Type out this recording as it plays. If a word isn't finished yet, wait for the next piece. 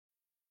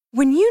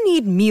When you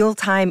need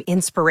mealtime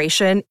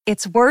inspiration,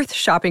 it's worth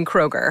shopping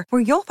Kroger,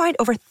 where you'll find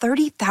over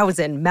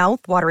 30,000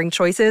 mouth-watering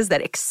choices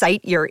that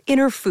excite your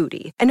inner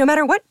foodie. And no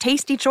matter what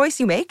tasty choice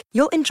you make,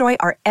 you'll enjoy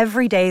our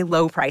everyday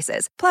low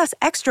prices, plus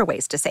extra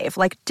ways to save,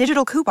 like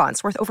digital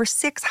coupons worth over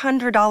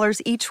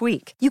 $600 each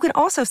week. You can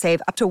also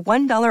save up to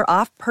 $1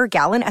 off per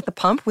gallon at the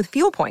pump with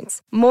fuel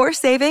points. More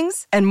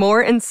savings and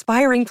more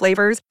inspiring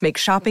flavors make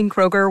shopping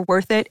Kroger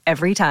worth it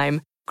every time.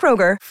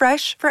 Kroger,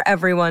 fresh for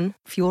everyone.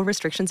 Fuel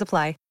restrictions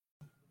apply.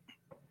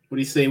 What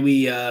do you say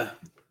we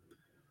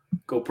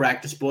go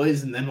practice,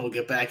 boys, and then we'll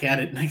get back at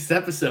it next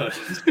episode?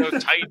 Let's go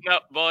tighten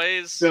up,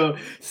 boys. So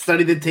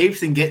study the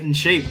tapes and get in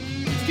shape.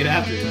 Let's get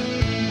after it.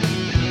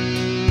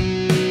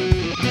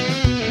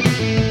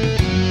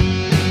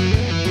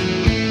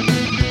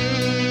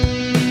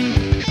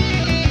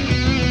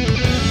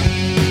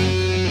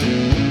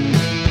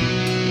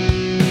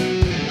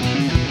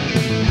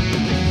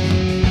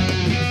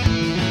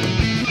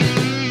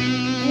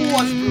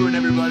 What's brewing,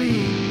 everybody?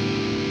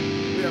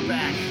 We are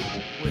back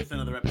with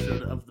another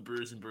episode of the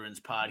Brews and Bruins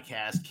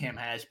podcast. Cam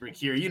Hasbrook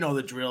here. You know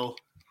the drill.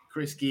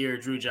 Chris Gear,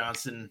 Drew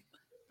Johnson.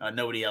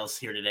 Nobody else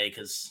here today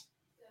because,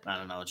 I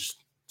don't know,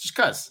 just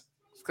because.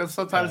 Because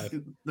sometimes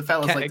the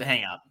fellas like to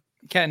hang out.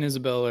 Kat and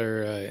Isabel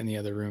are in the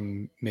other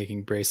room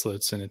making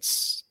bracelets, and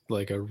it's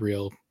like a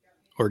real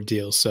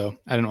ordeal, so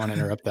I didn't want to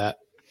interrupt that.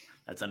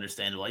 That's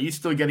understandable. Are you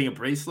still getting a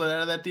bracelet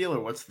out of that deal, or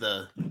what's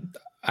the...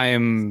 I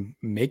am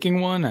making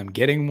one. I'm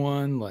getting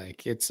one.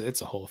 Like it's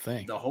a whole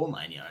thing. The whole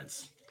 9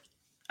 yards.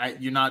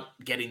 You're not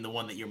getting the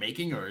one that you're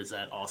making, or is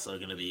that also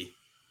going to be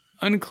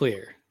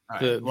unclear?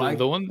 Right.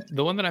 The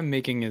one that I'm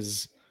making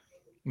is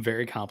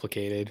very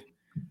complicated.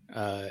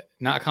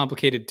 Not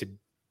complicated to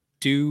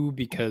do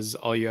because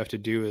all you have to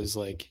do is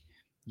like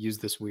use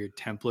this weird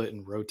template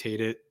and rotate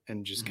it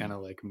and just kind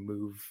of like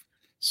move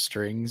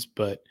strings,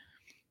 but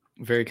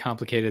very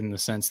complicated in the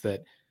sense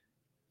that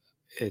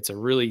it's a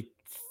really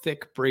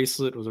thick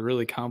bracelet with a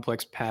really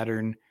complex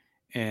pattern,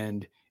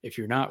 and if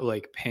you're not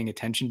like paying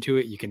attention to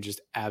it, you can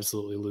just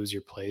absolutely lose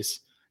your place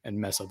and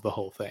mess up the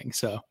whole thing.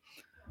 So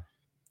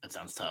that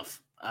sounds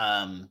tough.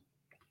 I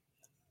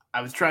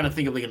was trying to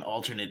think of like an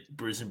alternate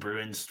Brews and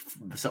Bruins,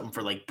 something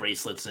for like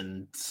bracelets,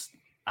 and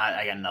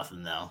I got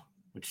nothing now,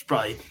 which is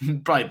probably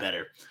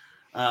better.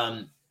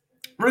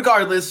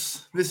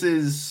 Regardless, this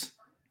is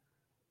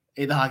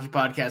the Hockey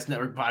Podcast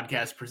Network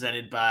podcast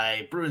presented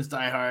by Bruins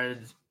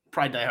Diehards,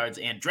 Pride Diehards,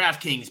 and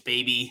DraftKings,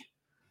 baby.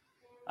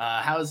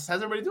 How's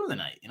everybody doing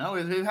tonight? You know,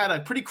 we've had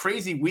a pretty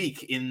crazy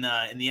week in the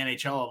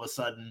NHL all of a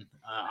sudden.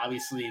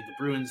 Obviously, the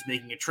Bruins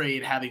making a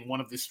trade, having one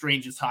of the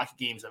strangest hockey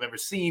games I've ever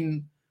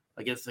seen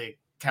against the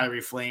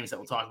Calgary Flames that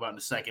we'll talk about in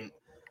a second.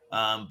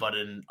 But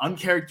an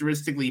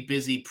uncharacteristically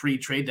busy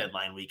pre-trade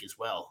deadline week as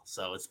well.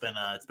 So it's been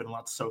a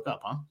lot to soak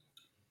up, huh?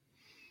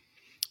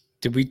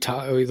 Did we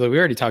talk? We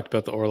already talked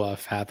about the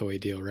Orloff Hathaway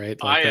deal,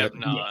 right? Like I have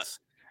not. Yes.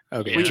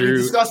 Okay, we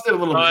discussed it a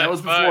little bit. That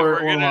was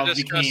before Orlov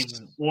became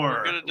Orlov.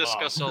 We're going to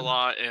discuss a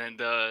lot, and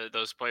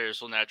those players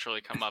will naturally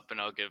come up,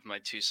 and I'll give my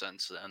 2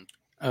 cents then.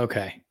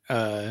 Okay.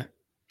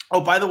 Oh,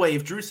 by the way,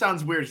 if Drew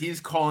sounds weird, he's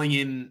calling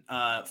in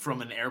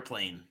from an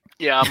airplane.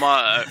 Yeah, I'm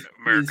on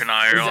American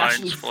Airlines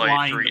he's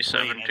flight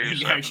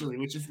 3727. Actually,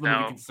 which is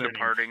really concerning.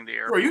 Departing the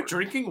airport. Bro, are you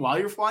drinking while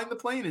you're flying the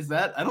plane? Is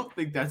that? I don't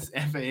think that's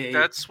FAA.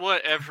 That's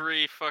what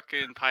every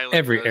fucking pilot.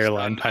 Every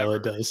airline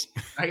pilot does.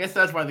 I guess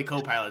that's why the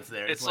co-pilot's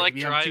there. It's like if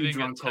you driving have 2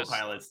 drunk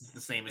co-pilots. It's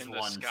the same as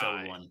one.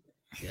 Sky. So one.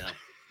 Yeah,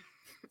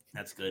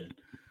 that's good.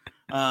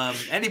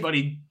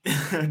 Anybody,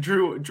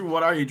 Drew,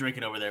 what are you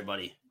drinking over there,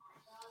 buddy?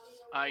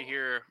 I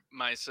hear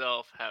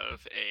myself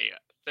have a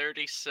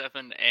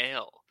 37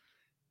 ale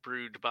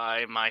brewed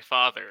by my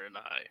father and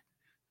I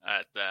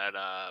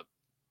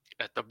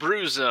at the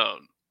Brew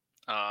Zone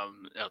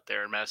out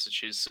there in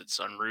Massachusetts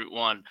on Route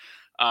 1.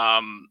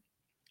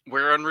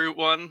 Where on Route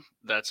 1?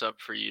 That's up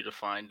for you to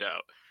find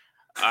out.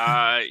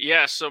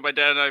 So my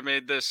dad and I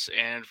made this,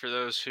 and for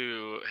those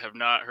who have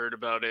not heard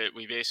about it,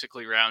 we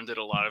basically rounded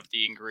a lot of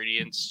the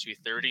ingredients to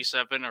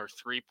 37 or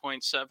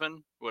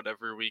 3.7,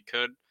 whatever we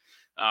could.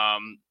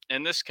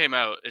 And this came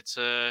out. It's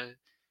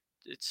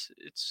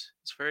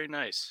very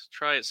nice.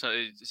 Try it.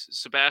 So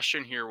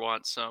Sebastian here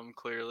wants some,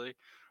 clearly.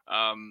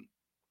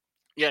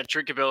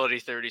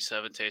 Drinkability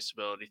 37,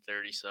 tasteability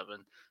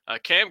 37.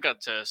 Cam got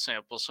to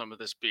sample some of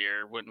this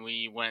beer when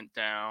we went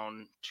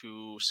down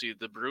to see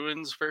the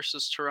Bruins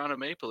versus Toronto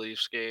Maple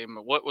Leafs game.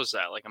 What was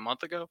that, like a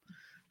month ago?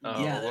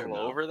 A little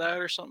over that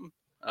or something.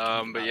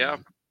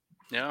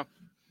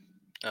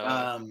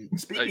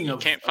 Speaking you of,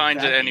 can't find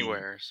it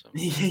anywhere. So.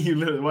 You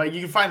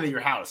can find it at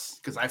your house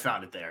because I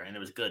found it there and it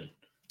was good.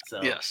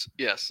 So yes.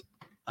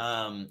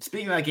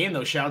 Speaking of that game,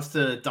 though, shouts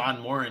to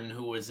Don Morin,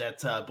 who was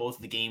at both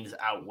of the games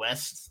out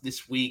west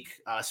this week,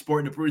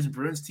 sporting a Brews and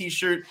Bruins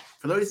t-shirt.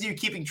 For those of you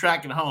keeping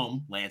track at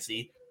home,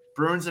 Lancey,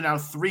 Bruins are now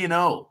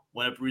 3-0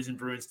 when a Brews and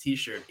Bruins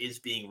t-shirt is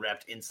being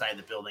repped inside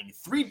the building.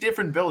 3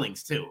 different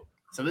buildings too.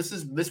 So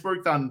this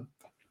worked on,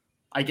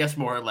 I guess,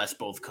 more or less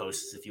both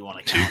coasts, if you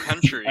want to count 2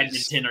 countries,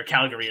 Edmonton or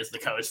Calgary as the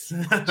coast,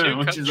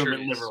 which is a bit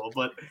liberal,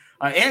 but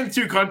and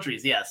 2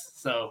 countries, yes.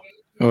 So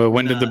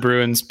When did the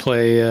Bruins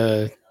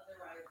play?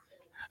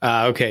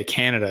 Okay,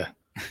 Canada.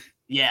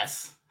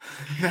 Yes,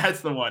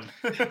 that's the one.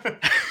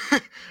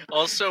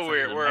 Also,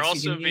 It's like a we're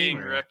also Mexican being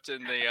game, or- ripped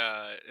in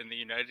the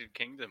United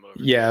Kingdom over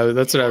Yeah, there.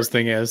 that's New what I was York.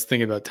 thinking. I was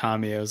thinking about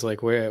Tommy. I was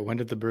like, when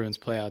did the Bruins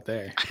play out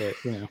there? But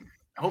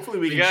Hopefully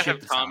we We can gotta ship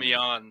have to Tommy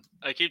on.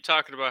 I keep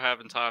talking about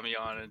having Tommy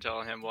on and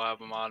telling him we'll have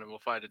him on and we'll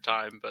find a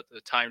time, but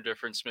the time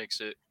difference makes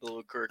it a little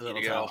A quirky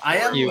little to get all tough. I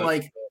four. am but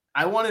like,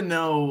 I want to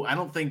know. I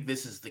don't think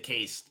this is the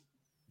case,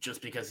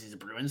 just because he's a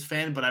Bruins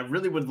fan, but I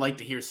really would like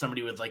to hear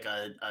somebody with like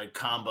a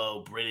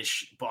combo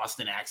British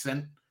Boston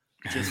accent.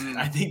 Just,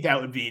 I think that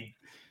would be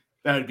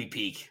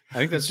peak. I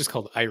think that's just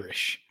called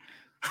Irish.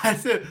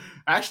 That's it.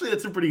 Actually,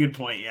 that's a pretty good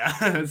point. Yeah,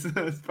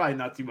 it's probably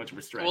not too much of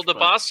a stretch. well, the but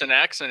Boston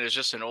accent is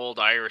just an old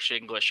Irish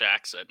English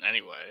accent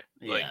anyway,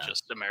 like Yeah.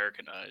 just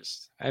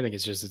Americanized. I think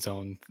it's just its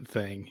own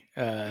thing.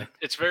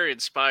 It's very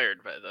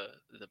inspired by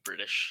the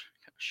British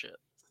kind of shit.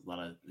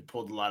 they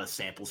pulled a lot of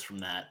samples from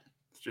that.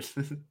 It's just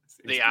The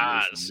inspiration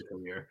Oz. of the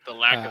career. The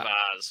lack of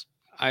Oz.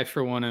 I,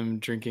 for one, am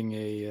drinking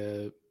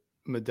a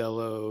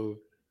Modelo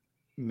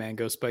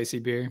mango spicy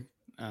beer.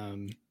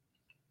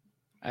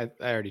 I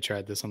already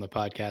tried this on the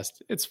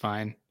podcast. It's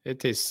fine. It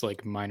tastes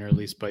like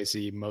minorly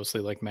spicy,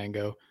 mostly like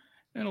mango,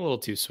 and a little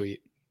too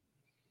sweet.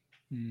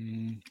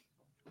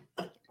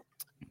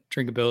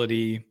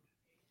 Drinkability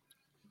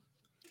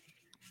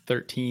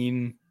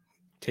 13,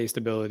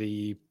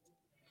 tasteability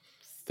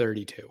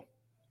 32.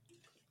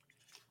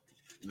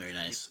 Very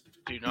nice.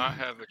 Do not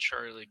have a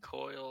Charlie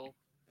Coyle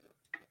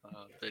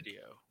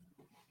video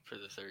for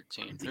the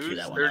 13. Did you hear Who's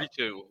that one out?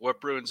 32? What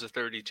Bruins are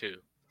 32?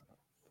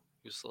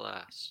 Who's the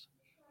last?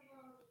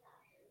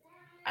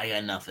 I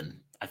got nothing.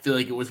 I feel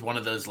like it was one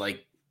of those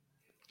like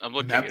I'm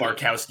looking Matt at it.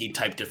 Barkowski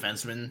type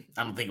defenseman.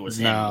 I don't think it was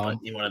him, No.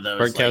 but one of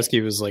those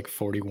Barkowski was like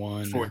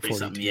 41 or 40 42.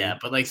 something. Yeah,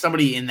 but like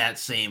somebody in that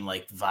same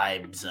like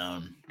vibe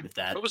zone with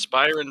that. What was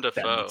Byron That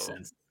Defoe? makes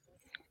sense.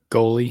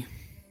 Goalie.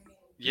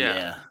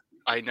 Yeah,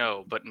 I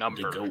know, but The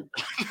number. goat.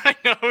 I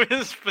know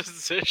his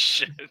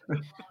position.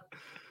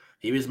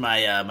 He was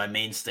my my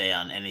mainstay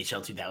on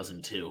NHL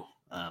 2002.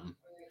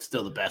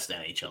 Still the best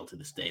NHL to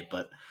this day.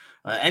 But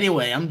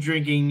anyway, I'm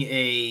drinking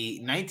a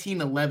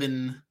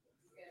 1911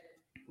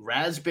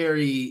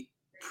 raspberry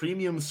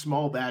premium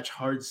small batch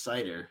hard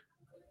cider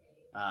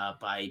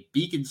by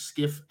Beacon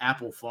Skiff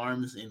Apple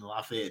Farms in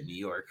Lafayette, New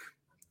York.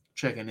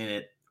 Checking in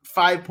at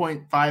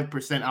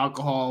 5.5%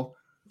 alcohol.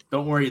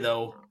 Don't worry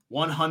though,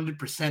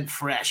 100%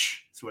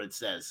 fresh. That's what it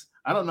says.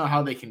 I don't know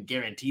how they can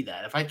guarantee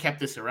that. If I kept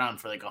this around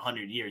for like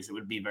 100 years, it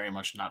would be very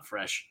much not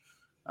fresh.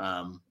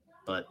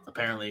 But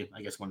apparently,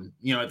 I guess when,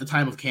 at the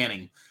time of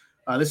canning,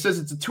 this says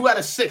it's a 2 out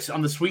of 6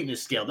 on the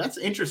sweetness scale. That's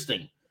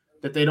interesting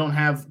that they don't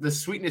have the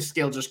sweetness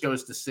scale just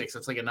goes to 6.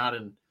 That's like a not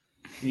in.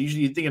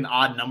 Usually you think in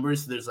odd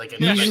numbers. So there's like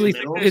a Usually,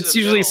 middle. it's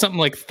usually something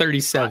like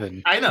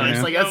 37. I know. you It's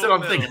know? like that's what No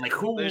I'm thinking. middle. Like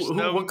who There's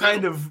no what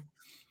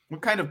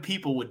kind of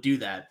people would do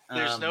that?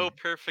 There's no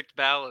perfect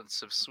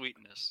balance of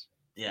sweetness.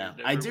 Yeah,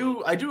 There I never do.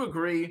 will. I do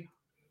agree.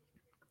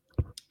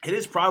 It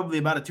is probably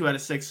about a 2 out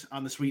of 6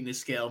 on the sweetness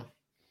scale.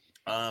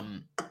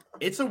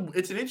 It's an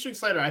interesting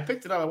cider. I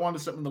picked it up. I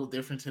wanted something a little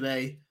different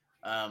today.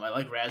 I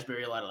like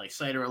raspberry a lot. I like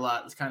cider a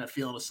lot. I was kind of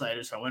feeling a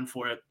cider, so I went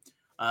for it.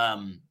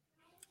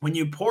 When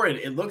you pour it,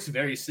 it looks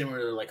very similar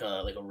to like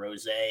a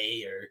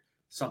rosé or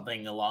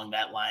something along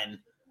that line.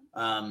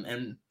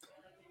 And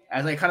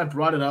as I kind of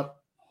brought it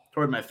up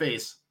toward my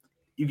face,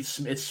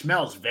 it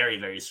smells very,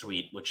 very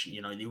sweet, which,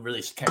 you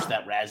really catch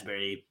that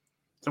raspberry.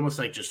 It's almost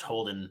like just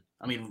holding,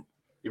 I mean,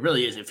 it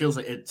really is.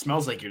 It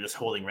smells like you're just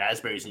holding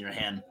raspberries in your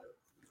hand.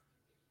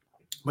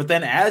 But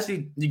then as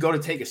you go to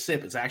take a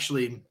sip, it's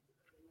actually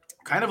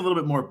kind of a little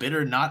bit more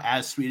bitter, not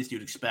as sweet as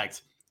you'd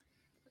expect.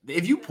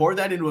 If you pour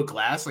that into a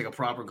glass, like a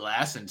proper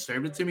glass, and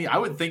served it to me, I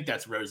would think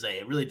that's rosé.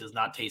 It really does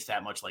not taste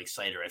that much like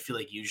cider. I feel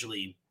like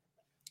usually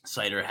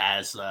cider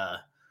has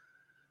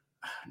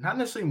not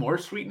necessarily more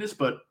sweetness,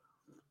 but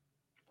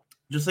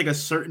just like a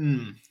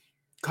certain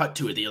cut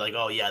to it that you're like,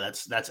 oh yeah,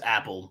 that's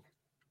apple.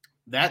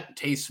 That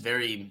tastes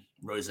very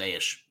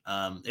rosé-ish.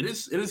 It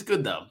is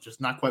good though,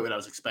 just not quite what I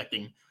was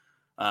expecting.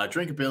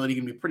 Drinkability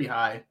can be pretty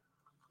high.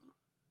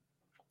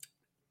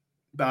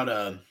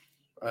 About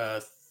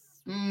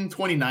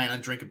 29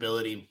 on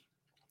drinkability.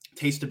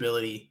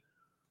 Tasteability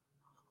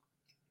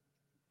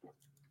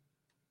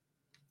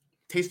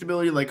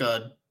like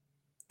a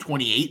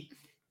 28.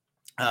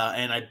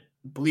 And I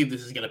believe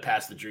this is going to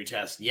pass the Drew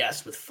test.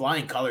 Yes, with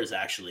flying colors,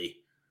 actually.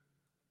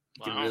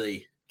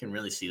 You can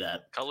really see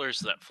that. Colors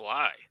that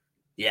fly.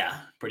 Yeah,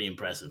 pretty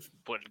impressive.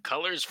 When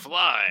colors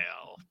fly,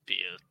 I'll be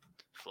a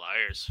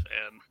Flyers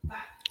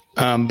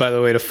fan. By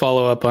the way, to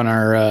follow up on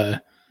our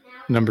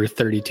number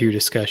 32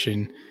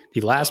 discussion,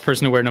 the last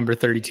person to wear number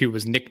 32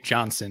 was Nick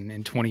Johnson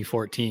in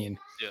 2014.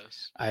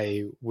 Yes.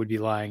 I would be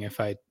lying if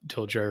I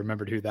told you I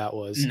remembered who that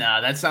was.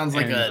 Nah, that sounds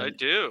like I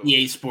do.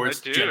 EA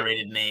Sports I do.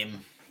 generated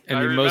name. And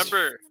I the most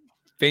remember.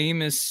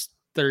 famous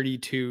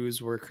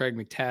 32s were Craig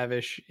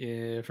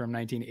McTavish from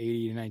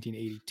 1980 to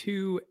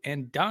 1982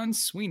 and Don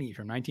Sweeney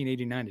from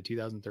 1989 to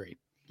 2003.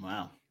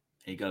 Wow.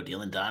 There you go,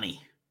 Dylan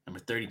Donnie, number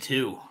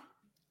 32.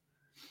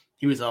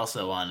 He was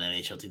also on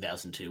NHL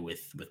 2002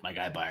 with my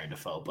guy Byron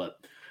Defoe. But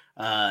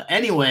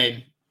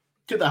anyway,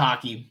 to the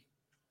hockey.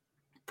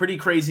 Pretty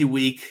crazy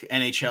week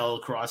NHL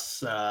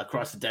across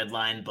the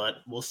deadline, but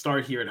we'll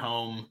start here at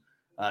home.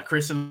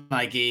 Chris and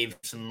I gave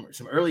some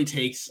early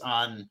takes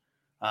on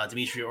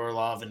Dmitry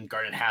Orlov and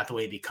Garnet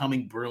Hathaway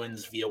becoming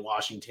Bruins via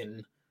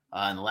Washington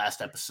in the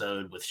last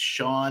episode with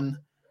Sean.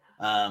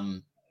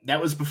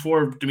 That was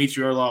before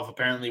Dmitry Orlov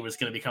apparently was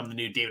going to become the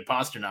new David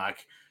Pastrnak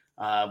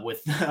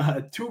with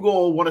a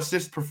 2-goal,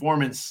 1-assist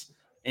performance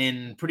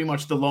in pretty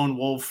much the lone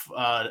wolf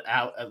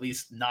out, at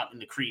least not in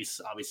the crease.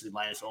 Obviously,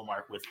 Linus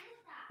Ullmark with,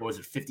 what was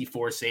it,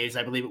 54 saves,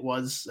 I believe it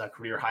was, a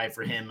career high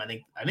for him.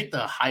 I think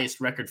the highest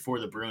record for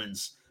the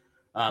Bruins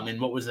in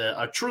what was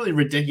a truly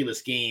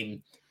ridiculous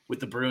game, with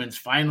the Bruins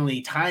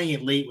finally tying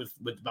it late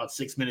with about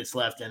 6 minutes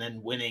left and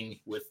then winning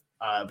with,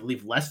 I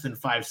believe, less than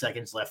 5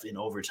 seconds left in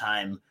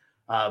overtime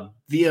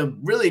via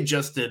really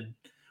just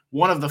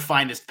one of the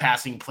finest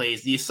passing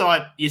plays. You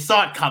saw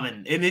it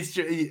coming, and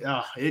it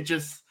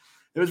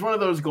was one of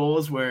those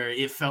goals where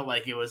it felt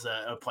like it was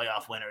a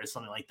playoff winner or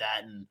something like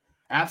that. And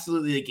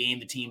absolutely a game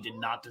the team did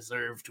not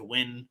deserve to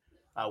win,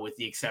 with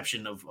the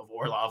exception of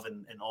Orlov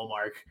and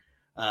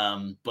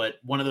Ullmark. But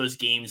one of those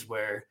games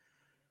where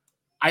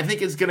I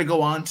think it's going to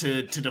go on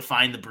to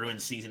define the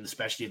Bruins season,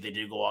 especially if they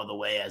do go all the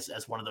way, as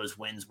one of those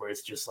wins where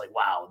it's just like,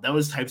 wow,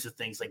 those types of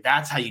things. Like,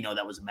 that's how you know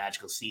that was a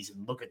magical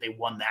season. Look at, they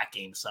won that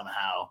game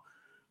somehow.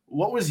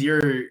 What was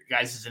your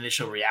guys'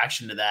 initial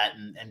reaction to that?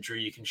 And Drew,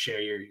 you can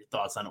share your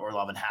thoughts on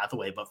Orlov and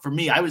Hathaway. But for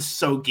me, I was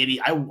so giddy.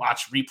 I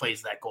watched replays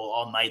of that goal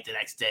all night the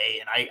next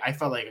day, and I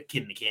felt like a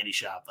kid in a candy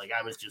shop. Like,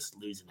 I was just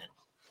losing it.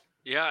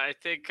 Yeah, I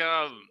think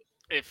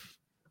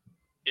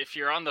if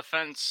you're on the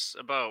fence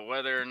about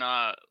whether or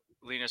not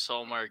Linus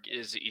Ullmark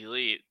is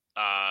elite,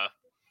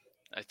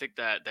 I think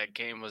that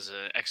game was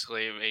an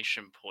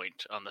exclamation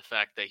point on the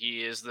fact that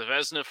he is the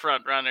Vezina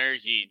front runner.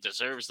 He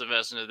deserves the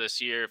Vezina this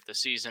year if the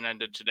season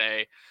ended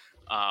today.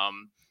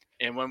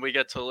 And when we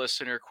get to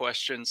listener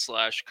questions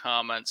 /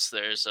 comments,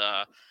 there's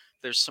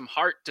some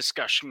heart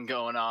discussion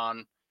going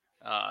on.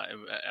 And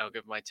I'll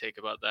give my take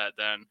about that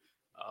then.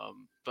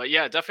 But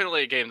yeah,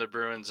 definitely a game the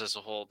Bruins as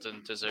a whole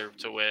didn't deserve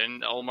to win.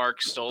 Ullmark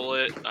stole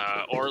it.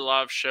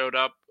 Orlov showed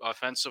up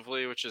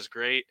offensively, which is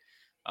great.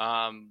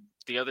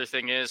 The other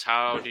thing is,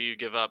 how do you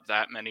give up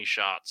that many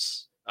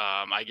shots?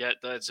 I get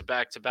that it's a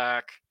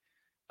back-to-back,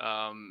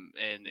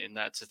 and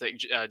that's the thing.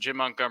 Jim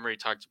Montgomery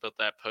talked about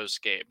that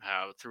post-game,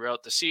 how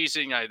throughout the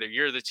season, either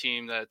you're the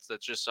team that's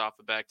just off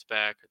a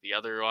back-to-back, or the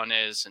other one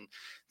is, and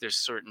there's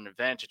certain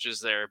advantages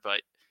there,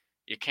 but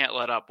you can't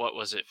let up, what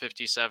was it,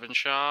 57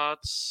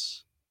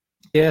 shots?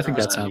 Yeah, I think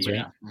that sounds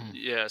right.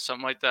 Yeah,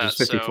 something like that.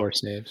 There's 54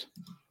 saves.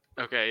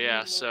 Okay,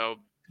 yeah, so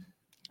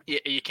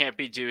you can't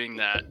be doing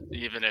that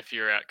even if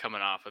you're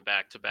coming off a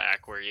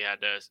back-to-back where you had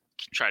to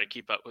try to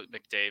keep up with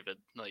McDavid.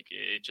 Like,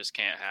 it just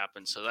can't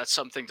happen. So that's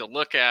something to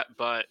look at,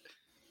 but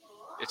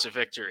it's a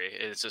victory.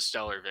 It's a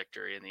stellar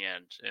victory in the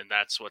end, and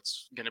that's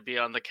what's going to be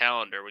on the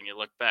calendar when you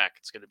look back.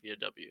 It's going to be a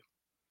W.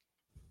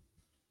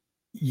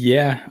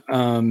 Yeah.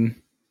 I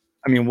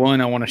mean,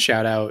 one, I want to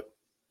shout out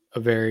a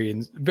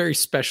very, very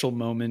special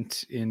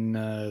moment in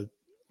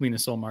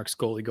Linus Ullmark's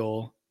goalie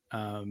goal.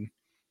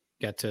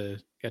 Got to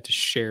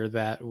share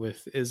that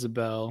with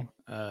Isabel.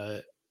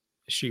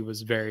 She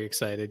was very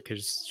excited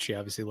because she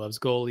obviously loves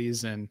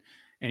goalies and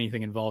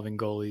anything involving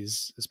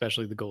goalies,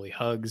 especially the goalie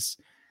hugs,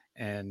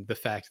 and the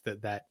fact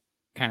that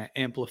kind of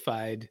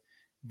amplified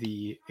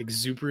the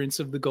exuberance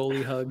of the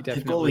goalie hug.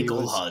 Definitely the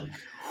goalie goal hug.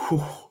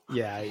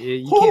 Yeah,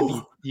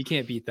 you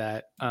can't beat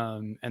that.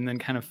 And then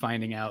kind of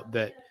finding out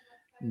that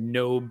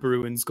no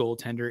Bruins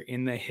goaltender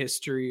in the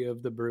history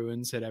of the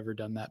Bruins had ever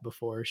done that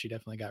before. She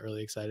definitely got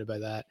really excited by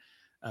that.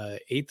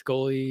 8th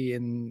goalie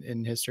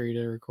in history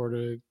to record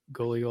a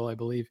goalie goal, I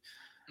believe.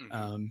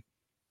 Mm-hmm.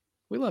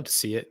 We love to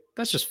see it.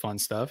 That's just fun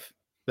stuff.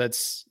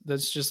 That's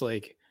just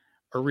like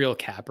a real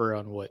capper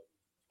on what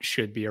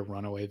should be a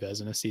runaway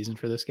Vezina season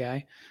for this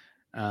guy.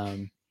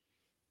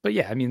 But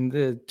yeah, I mean,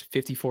 the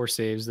 54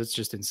 saves, that's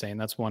just insane.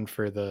 That's one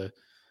for the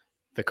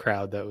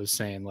crowd that was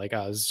saying like,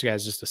 oh, this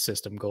guy's just a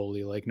system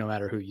goalie. Like, no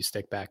matter who you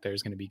stick back there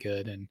is going to be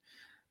good. And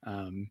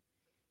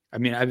I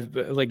mean, I've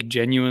like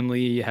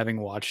genuinely, having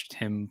watched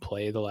him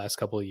play the last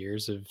couple of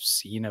years, have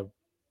seen a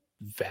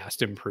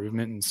vast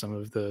improvement in some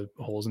of the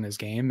holes in his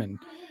game. And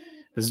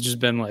this has just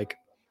been like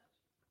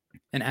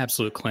an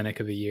absolute clinic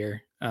of a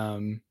year.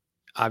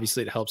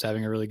 Obviously it helps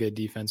having a really good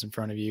defense in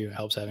front of you. It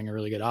helps having a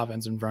really good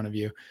offense in front of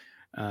you.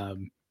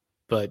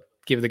 But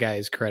give the guy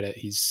his credit.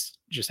 He's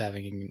just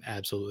having an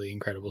absolutely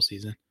incredible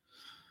season.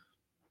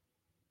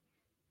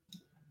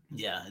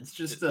 Yeah, it's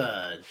just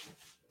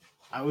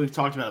we've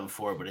talked about it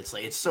before, but it's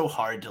like it's so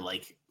hard to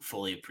like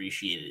fully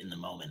appreciate it in the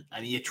moment.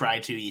 I mean, you try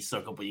to, you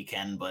soak up what you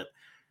can, but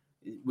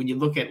when you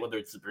look at whether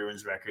it's the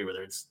Bruins record,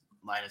 whether it's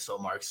Linus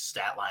Ullmark's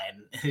stat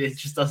line, it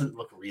just doesn't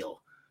look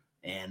real.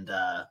 And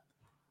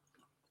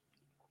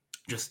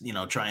just, you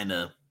know, trying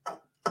to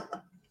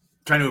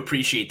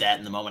appreciate that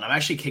in the moment. I'm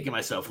actually kicking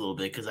myself a little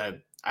bit because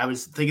I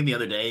was thinking the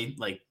other day,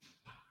 like,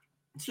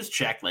 let's just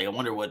check. Like, I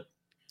wonder what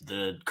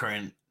the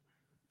current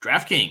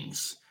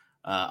DraftKings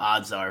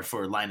odds are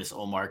for Linus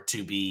Ullmark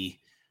to be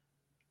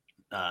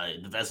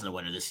the Vezina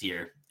winner this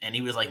year. And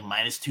he was like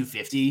minus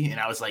 250. And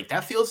I was like,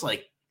 that feels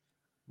like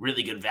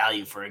really good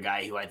value for a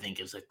guy who I think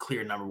is a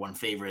clear number one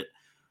favorite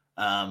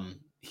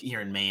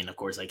here in Maine. Of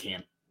course, I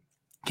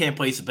can't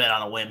place a bet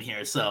on a whim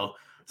here. So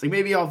it's like,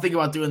 maybe I'll think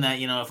about doing that,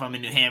 if I'm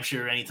in New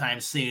Hampshire anytime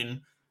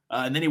soon.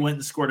 And then he went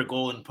and scored a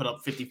goal and put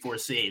up 54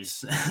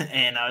 saves.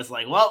 And I was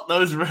like, well,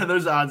 those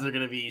odds are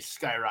going to be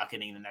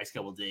skyrocketing in the next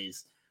couple of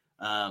days.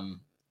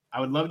 I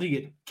would love to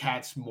get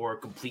Kat's more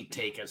complete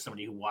take as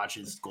somebody who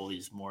watches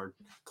goalies more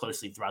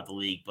closely throughout the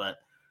league. But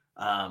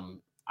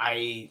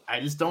I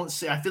just don't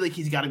see. I feel like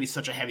he's got to be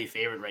such a heavy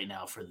favorite right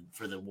now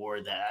for the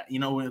war that,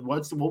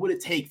 what would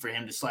it take for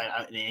him to slide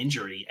out an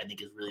injury? I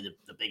think is really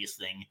the biggest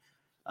thing.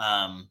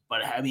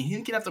 But I mean, he's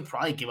going to have to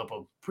probably give up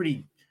a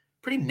pretty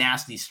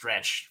nasty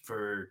stretch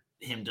for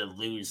him to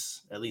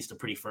lose at least a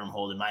pretty firm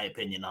hold, in my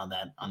opinion, on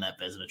that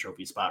Vezina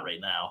Trophy spot right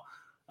now.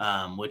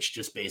 Which,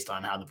 just based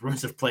on how the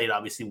Bruins have played,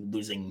 obviously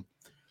losing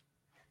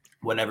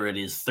whatever it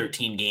is,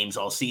 13 games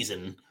all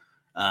season,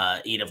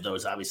 8 of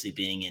those obviously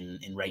being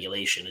in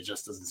regulation, it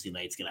just doesn't seem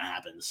like it's going to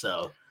happen.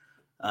 So,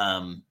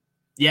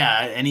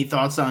 any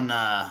thoughts on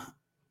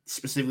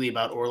specifically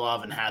about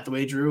Orlov and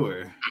Hathaway, Drew?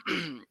 Or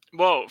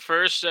well,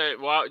 first,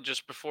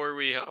 just before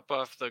we hop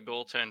off the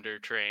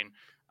goaltender train,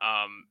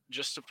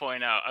 just to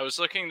point out, I was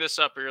looking this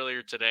up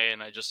earlier today,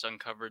 and I just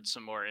uncovered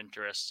some more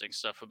interesting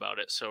stuff about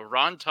it. So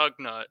Ron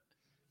Tugnut,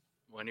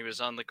 when he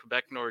was on the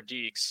Quebec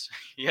Nordiques,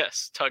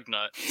 yes,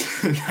 Tugnut.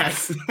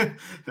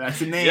 that's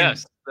a name.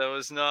 Yes, that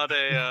was not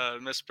a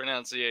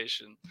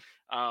mispronunciation.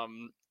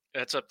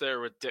 That's up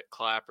there with Dick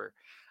Clapper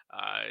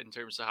in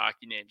terms of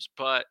hockey names.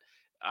 But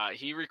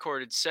he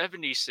recorded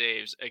 70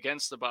 saves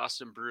against the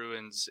Boston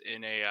Bruins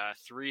in a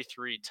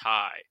 3-3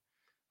 tie.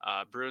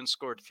 Bruins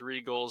scored 3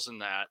 goals in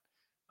that.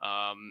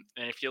 And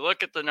if you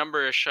look at the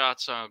number of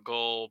shots on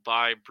goal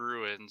by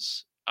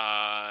Bruins,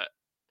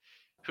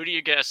 who do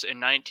you guess in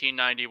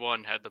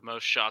 1991 had the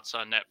most shots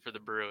on net for the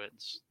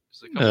Bruins?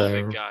 There's a couple of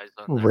big guys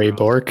on there. Ray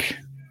Bourque.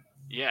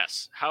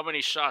 Yes. How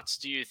many shots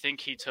do you think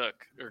he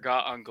took or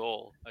got on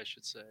goal, I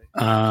should say?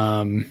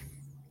 Over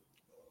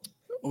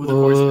the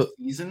course of the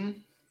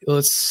season?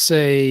 Let's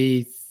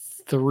say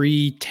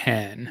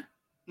 310.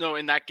 No,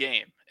 in that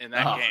game.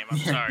 I'm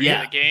sorry. Yeah.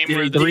 In the game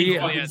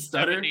where he had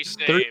 70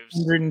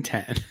 saves.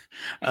 310.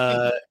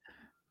 I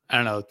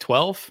don't know,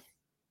 12?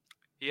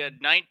 He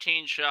had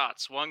 19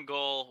 shots, 1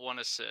 goal, 1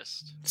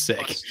 assist. Sick.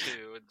 Plus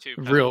 2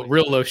 and 2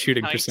 Real low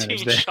shooting 19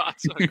 percentage there.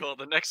 shots on goal.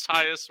 The next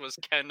highest was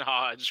Ken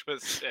Hodge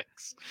with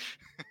 6.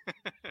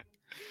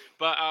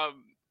 But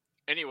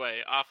anyway,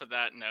 off of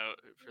that note,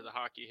 for the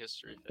hockey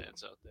history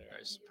fans out there,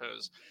 I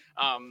suppose,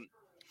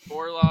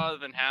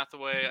 Orlov and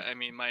Hathaway, I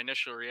mean, my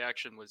initial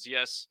reaction was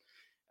yes.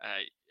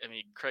 I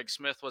mean, Craig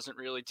Smith wasn't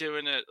really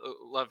doing it.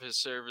 Love his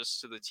service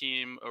to the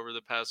team over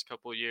the past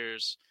couple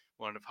years.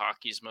 One of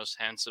hockey's most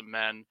handsome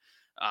men.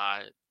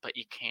 But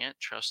you can't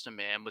trust a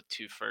man with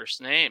 2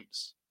 first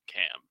names,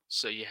 Cam.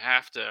 So you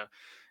have to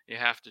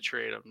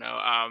trade him. No,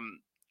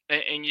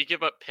 and you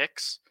give up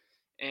picks.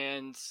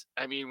 And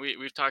I mean,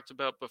 we've talked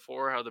about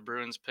before how the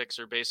Bruins picks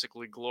are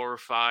basically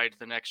glorified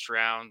the next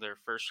round. Their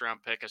first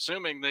round pick,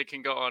 assuming they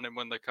can go on and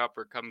win the cup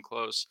or come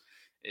close,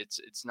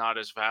 it's not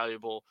as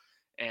valuable.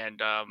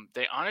 And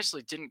they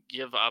honestly didn't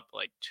give up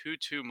like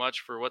too much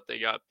for what they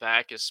got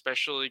back,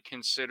 especially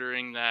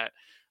considering that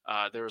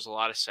there was a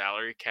lot of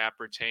salary cap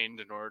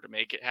retained in order to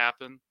make it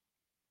happen.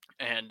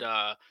 And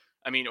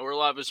I mean,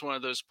 Orlov is one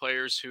of those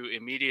players who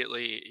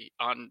immediately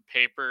on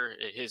paper,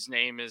 his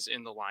name is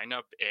in the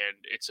lineup and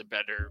it's a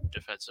better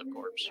defensive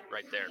corpse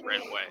right there,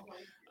 right away.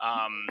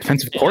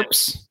 Defensive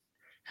corpse?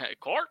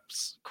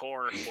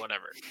 Core,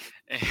 whatever.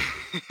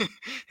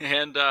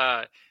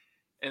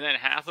 And then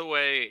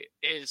Hathaway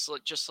is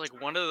just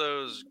like one of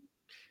those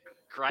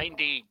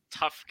grindy,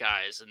 tough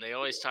guys. And they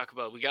always talk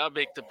about, we got to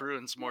make the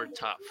Bruins more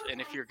tough.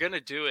 And if you're going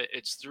to do it,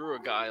 it's through a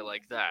guy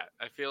like that.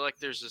 I feel like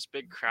there's this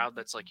big crowd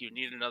that's like, you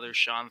need another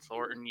Sean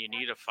Thornton. You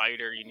need a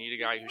fighter. You need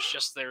a guy who's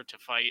just there to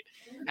fight.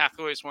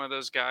 Hathaway's one of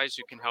those guys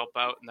who can help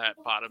out in that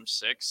bottom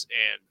 6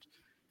 and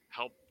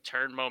help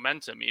turn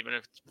momentum, even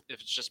if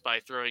it's just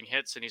by throwing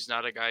hits. And he's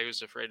not a guy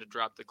who's afraid to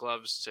drop the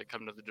gloves to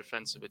come to the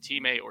defense of a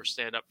teammate or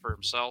stand up for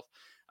himself.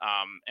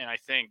 And I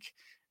think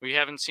we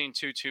haven't seen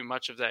too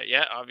much of that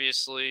yet,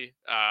 obviously.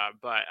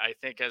 But I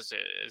think as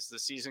the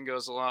season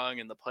goes along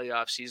in the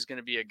playoffs, he's going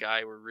to be a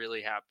guy we're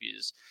really happy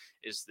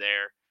is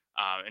there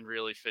and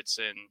really fits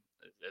in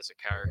as a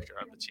character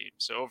on the team.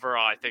 So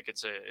overall, I think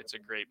it's a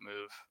great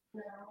move.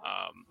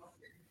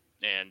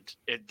 And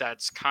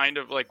that's kind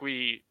of like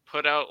we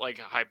put out like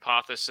a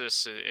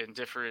hypothesis in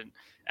different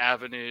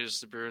avenues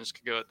the Bruins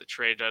could go at the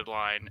trade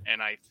deadline.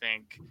 And I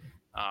think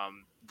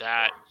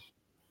that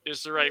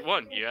is the right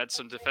one. You had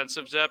some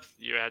defensive depth.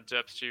 You had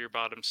depth to your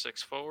bottom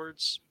 6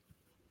 forwards.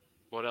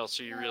 What else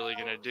are you really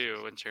going to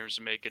do in terms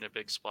of making a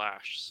big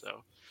splash?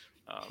 So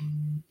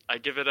I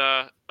give it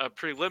a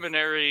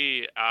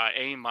preliminary A-,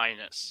 I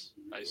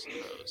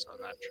suppose,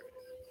 on that trade.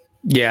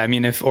 Yeah, I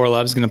mean, if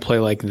Orlov's going to play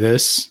like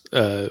this,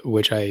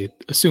 which I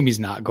assume he's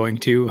not going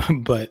to,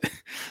 but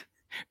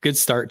good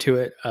start to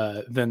it,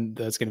 then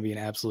that's going to be an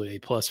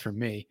absolute A+ for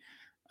me.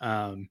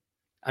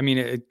 I mean,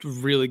 it's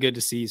really good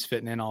to see he's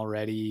fitting in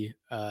already.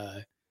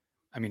 I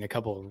mean, a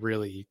couple of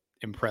really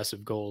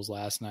impressive goals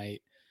last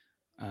night.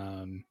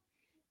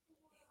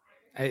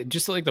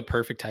 Just like the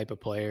perfect type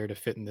of player to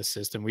fit in this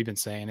system. We've been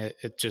saying it.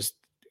 It's just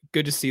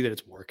good to see that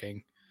it's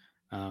working.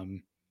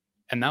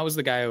 And that was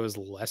the guy I was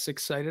less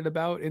excited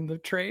about in the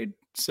trade.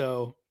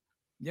 So,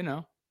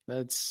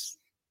 that's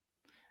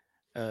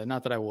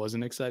not that I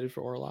wasn't excited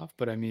for Orlov,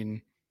 but I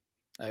mean,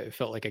 I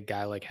felt like a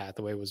guy like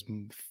Hathaway was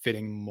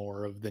fitting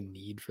more of the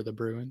need for the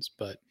Bruins,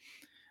 but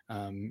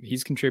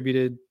he's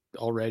contributed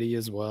already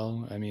as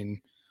well. I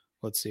mean,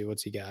 let's see,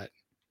 what's he got?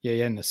 Yeah, he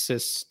had an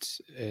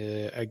assist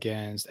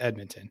against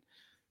Edmonton.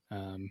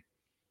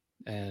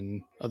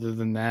 And other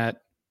than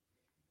that,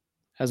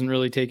 hasn't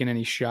really taken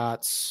any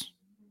shots.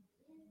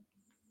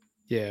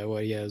 Yeah, well,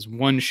 he has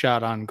one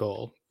shot on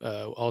goal,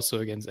 also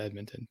against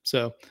Edmonton.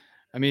 So,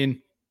 I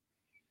mean,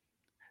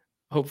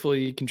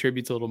 hopefully he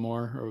contributes a little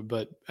more,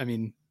 but I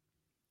mean,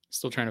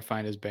 still trying to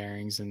find his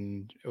bearings,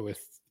 and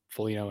with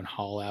Foligno and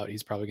Hall out,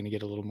 he's probably going to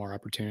get a little more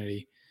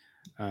opportunity.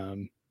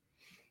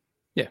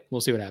 Yeah,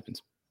 we'll see what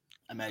happens.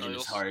 I imagine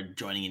it's hard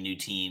joining a new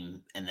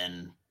team and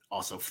then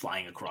also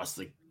flying across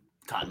the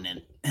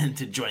continent and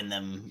to join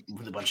them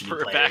with a bunch of new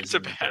players.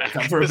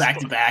 For a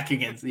back-to-back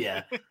against,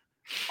 yeah.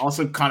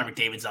 Also, Connor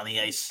McDavid's on the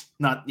ice.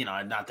 Not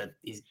that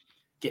he's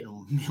getting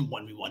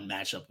 1v1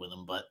 matchup with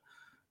him, but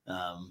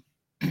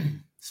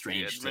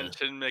strange. The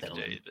Edmonton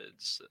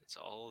McDavids. That's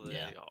all they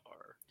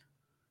are.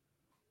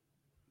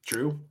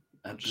 True.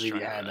 I believe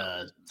you had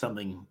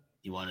something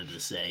you wanted to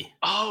say.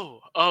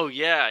 Oh,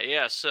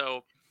 yeah.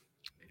 So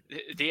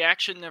the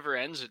action never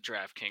ends at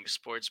DraftKings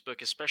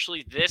Sportsbook,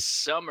 especially this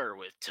summer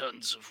with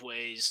tons of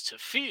ways to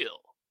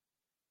feel.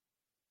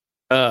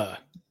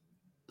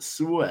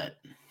 Sweat.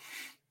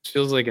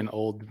 Feels like an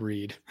old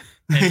read.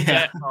 And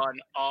bet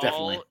on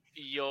all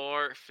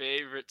your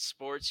favorite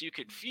sports. You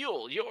can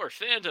fuel your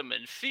fandom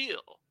and feel.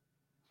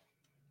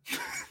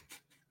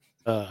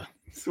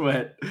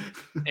 Sweat.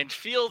 And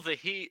feel the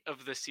heat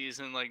of the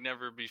season like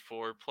never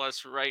before.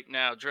 Plus, right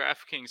now,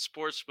 DraftKings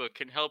Sportsbook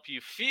can help you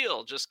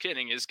feel. Just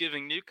kidding. Is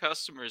giving new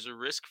customers a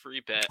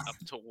risk-free bet up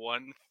to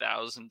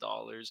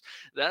 $1,000.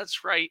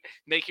 That's right.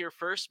 Make your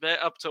first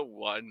bet up to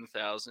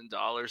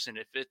 $1,000. And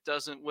if it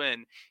doesn't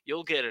win,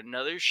 you'll get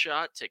another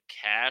shot to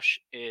cash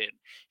in.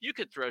 You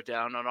could throw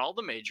down on all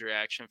the major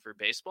action for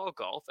baseball,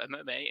 golf,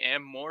 MMA,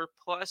 and more.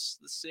 Plus,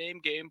 the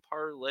same game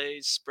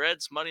parlays,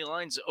 spreads, money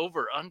lines,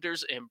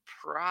 over-unders, and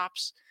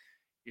props.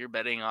 Your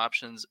betting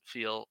options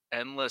feel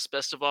endless.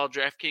 Best of all,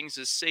 DraftKings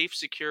is safe,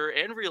 secure,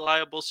 and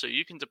reliable, so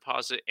you can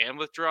deposit and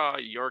withdraw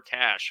your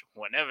cash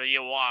whenever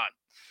you want.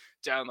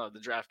 Download the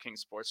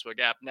DraftKings Sportsbook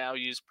app now.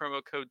 Use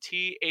promo code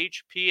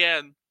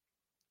THPN.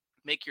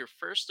 Make your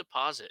first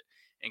deposit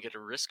and get a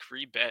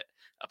risk-free bet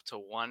up to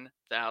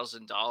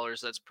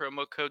 $1,000. That's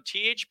promo code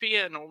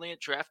THPN only at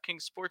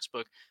DraftKings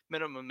Sportsbook.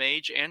 Minimum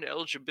age and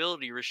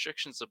eligibility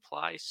restrictions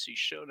apply. See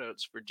show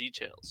notes for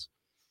details.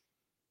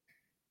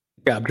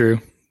 Good job, Drew.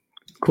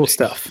 Cool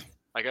stuff.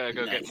 I gotta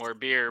go get more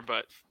beer,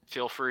 but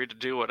feel free to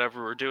do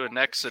whatever we're doing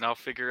next, and I'll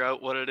figure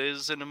out what it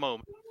is in a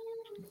moment.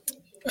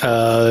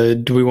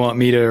 Do we want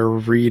me to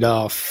read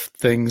off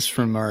things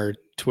from our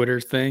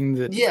Twitter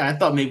thing? Yeah, I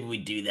thought maybe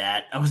we'd do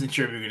that. I wasn't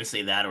sure if you were going to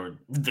say that or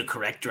the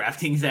correct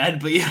DraftKings ad,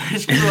 but yeah,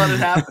 just let it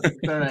happen.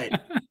 All right.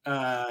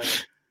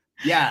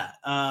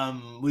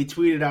 We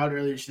tweeted out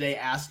earlier today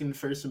asking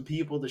for some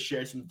people to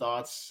share some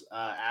thoughts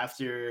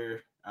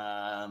after,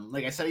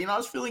 like I said, I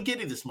was feeling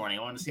giddy this morning.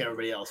 I wanted to see how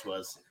everybody else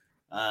was.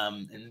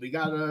 And we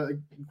got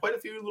quite a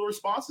few little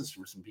responses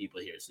from some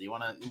people here. So you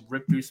want to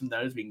rip through some of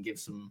those? We can give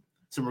some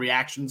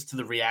reactions to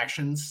the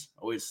reactions.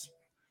 Always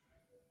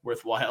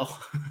worthwhile.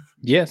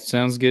 Yeah,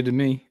 sounds good to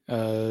me.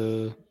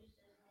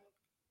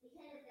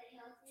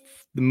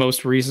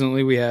 Most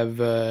recently, we have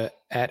at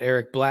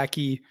Eric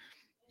Blackie.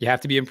 You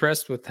have to be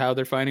impressed with how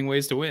they're finding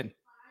ways to win.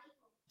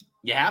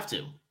 You have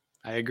to.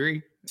 I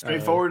agree.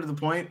 Straightforward to the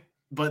point.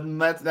 But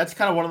that's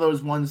kind of one of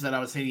those ones that I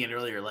was saying it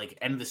earlier, like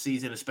end of the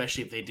season,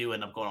 especially if they do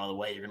end up going all the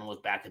way, you're going to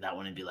look back at that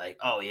one and be like,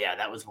 oh, yeah,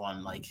 that was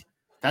one. Like,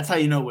 that's how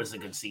you know it was a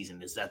good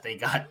season, is that they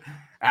got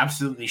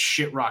absolutely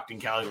shit-rocked in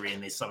Calgary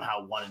and they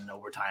somehow won in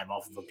overtime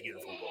off of a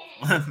beautiful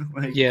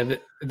goal.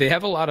 They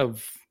have a lot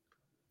of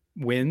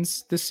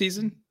wins this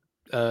season.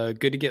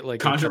 Good to get like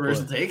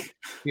controversial take.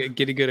 Good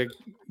to get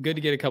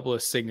a couple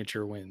of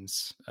signature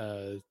wins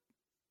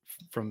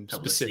from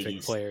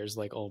specific players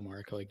like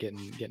Ullmark, like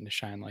getting to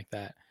shine like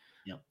that.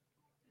 Yep.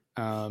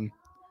 I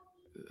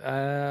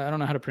don't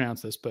know how to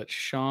pronounce this, but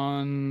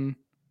Sean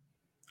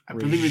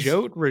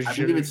Rajotti.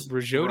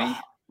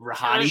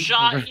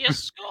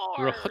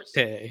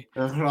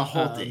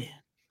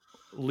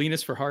 Lean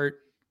us for heart,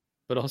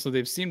 but also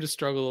they've seemed to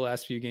struggle the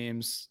last few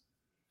games.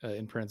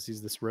 In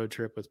parentheses, this road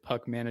trip with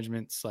puck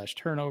management /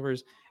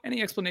 turnovers.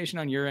 Any explanation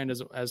on your end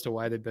as to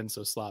why they've been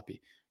so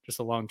sloppy? Just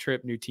a long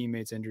trip, new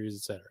teammates, injuries,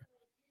 etc.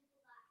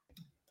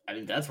 I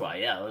think that's why.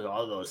 Yeah,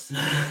 all those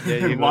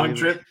long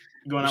trip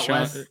going out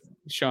west.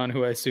 Sean,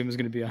 who I assume is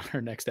going to be on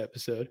our next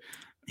episode,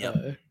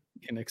 can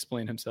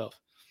explain himself.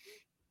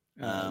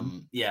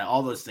 Yeah,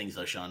 all those things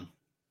though, Sean.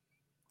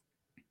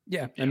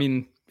 Yeah, I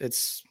mean,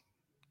 it's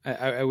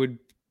I would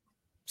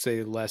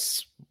say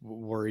less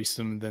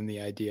worrisome than the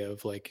idea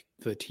of like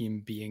the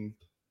team being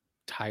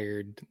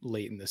tired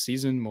late in the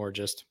season. More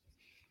just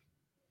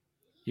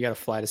you got to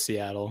fly to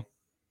Seattle,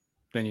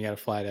 then you got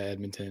to fly to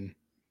Edmonton,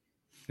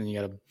 then you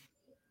got to,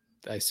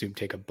 I assume,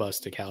 take a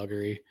bus to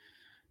Calgary.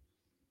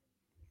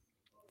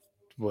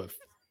 What,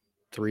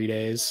 3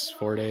 days,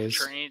 4 days?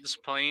 Trains,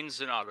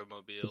 planes, and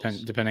automobiles.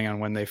 Depending on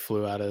when they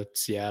flew out of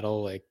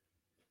Seattle, like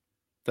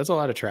that's a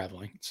lot of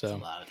traveling. So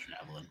that's a lot of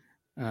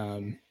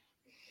traveling.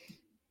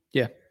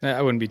 Yeah,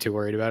 I wouldn't be too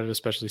worried about it,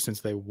 especially since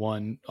they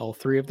won all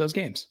 3 of those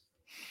games.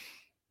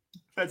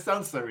 That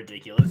sounds so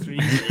ridiculous when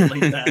you say it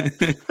like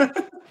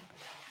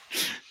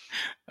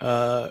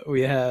that.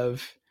 We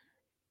have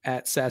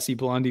at Sassy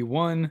Blondie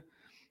 1.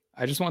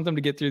 I just want them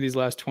to get through these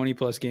last 20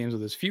 plus games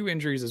with as few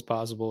injuries as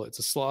possible. It's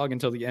a slog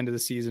until the end of the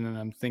season, and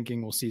I'm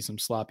thinking we'll see some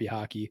sloppy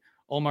hockey.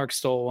 Ullmark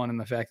stole one, and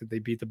the fact that they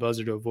beat the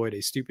buzzer to avoid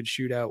a stupid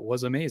shootout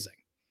was amazing.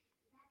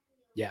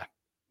 Yeah.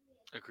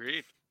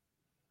 Agreed.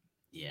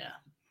 Yeah.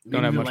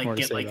 Don't have much more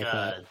to say about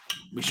that.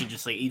 We should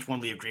just each one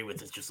we agree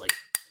with is just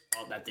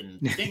oh, that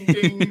didn't ding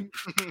ding.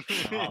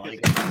 This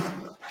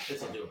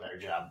will do a better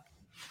job.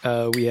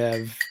 We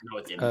have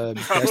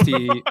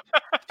Bestie.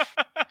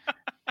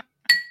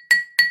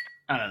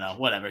 I don't know.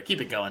 Whatever.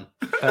 Keep it going.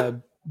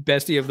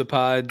 Bestie of the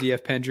pod,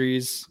 DF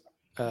Pendries.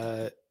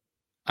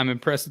 I'm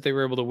impressed that they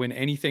were able to win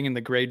anything in the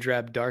gray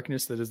drab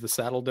darkness that is the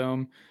Saddle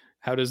Dome.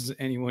 How does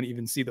anyone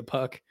even see the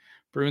puck?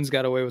 Bruins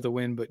got away with a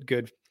win, but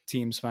good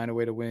teams find a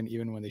way to win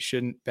even when they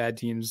shouldn't. Bad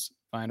teams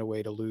find a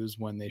way to lose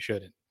when they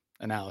shouldn't.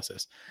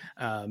 Analysis.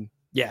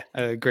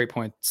 Great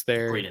points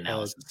there. Great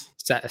analysis.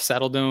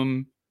 Saddle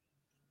Dome,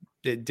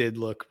 it did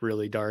look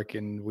really dark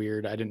and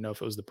weird. I didn't know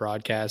if it was the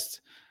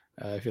broadcast.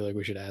 I feel like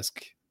we should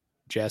ask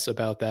Jess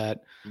about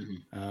that.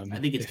 I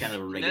think it's kind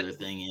of a regular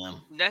thing. Yeah.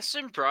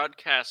 NESN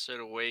broadcasts at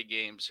away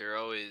games are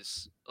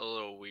always a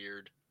little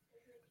weird.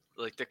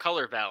 Like the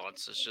color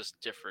balance is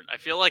just different. I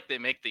feel like they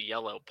make the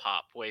yellow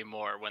pop way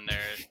more when they're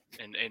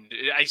and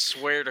I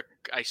swear to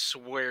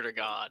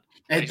God.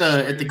 At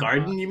the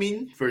Garden, you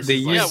mean?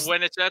 Versus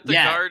when it's at the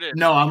Garden.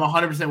 No, I'm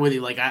 100% with you.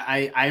 Like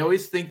I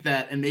always think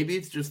that, and maybe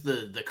it's just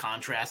the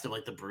contrast of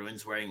like the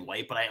Bruins wearing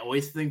white, but I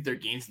always think their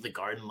games at the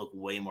Garden look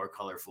way more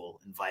colorful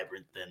and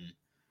vibrant than.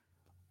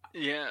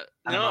 Yeah,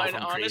 no, and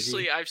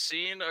honestly, I've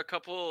seen a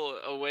couple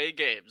away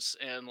games,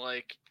 and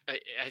like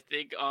I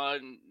think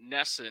on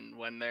NESN,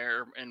 when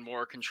they're in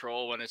more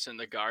control, when it's in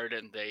the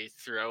Garden, they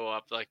throw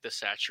up like the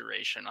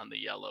saturation on the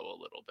yellow a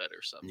little bit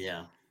or something.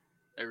 Yeah,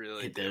 I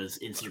really hit those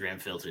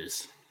Instagram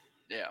filters.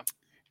 Yeah,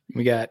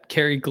 we got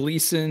Carrie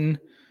Gleason.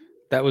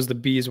 That was the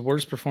Bees'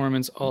 worst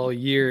performance all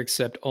year,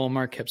 except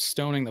Ullmark kept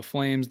stoning the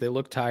Flames. They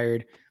looked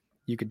tired.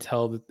 You could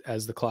tell that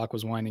as the clock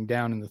was winding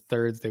down in the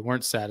thirds, they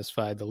weren't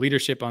satisfied. The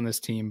leadership on this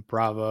team,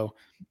 bravo.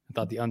 I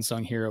thought the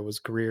unsung hero was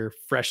Greer,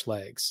 fresh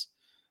legs.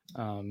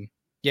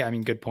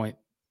 Good point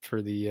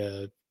for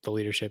the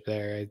leadership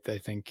there. I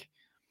think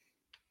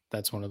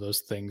that's one of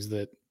those things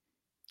that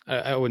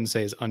I wouldn't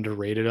say is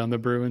underrated on the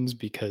Bruins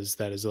because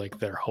that is like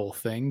their whole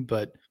thing,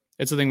 but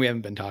it's a thing we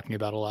haven't been talking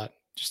about a lot.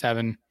 Just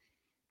having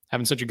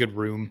such a good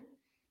room.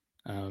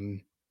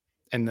 And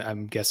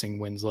I'm guessing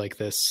wins like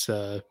this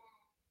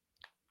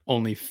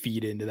only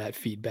feed into that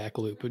feedback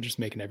loop of just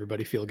making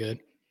everybody feel good.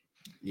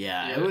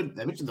 Yeah.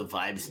 I bet you the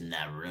vibes in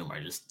that room are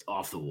just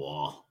off the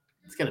wall.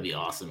 It's got to be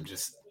awesome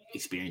just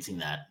experiencing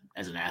that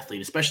as an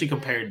athlete, especially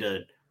compared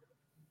to,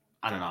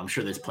 I don't know, I'm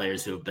sure there's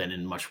players who have been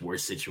in much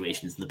worse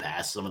situations in the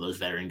past, some of those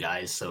veteran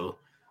guys. So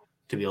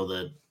to be able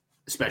to,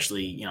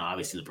 especially,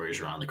 obviously the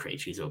Bergeron, the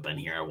Krejcis who have been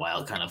here a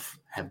while kind of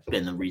have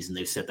been the reason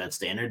they've set that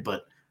standard,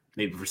 but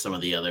maybe for some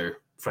of the other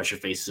fresher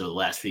faces over the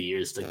last few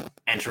years to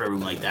enter a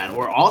room like that,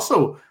 or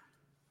also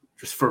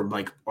just for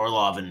like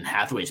Orlov and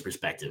Hathaway's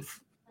perspective,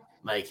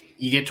 like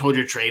you get told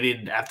you're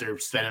traded after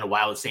spending a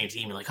while with the same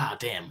team. You're like, oh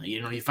damn,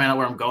 you find out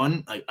where I'm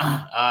going. Like,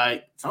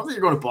 sounds like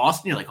you're going to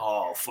Boston. You're like,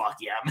 oh fuck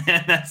yeah,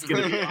 man, that's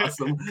gonna be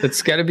awesome.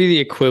 It's got to be the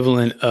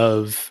equivalent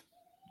of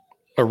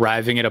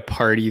arriving at a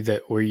party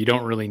where you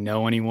don't really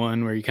know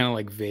anyone, where you kind of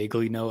like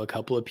vaguely know a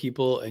couple of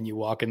people, and you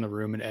walk in the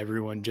room and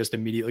everyone just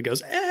immediately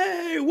goes,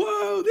 "Hey,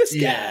 whoa, this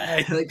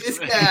guy!" Like this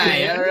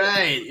guy. All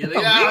right, you're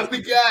like, I'm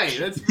the guy.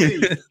 That's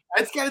me.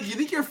 That's kind of. Do you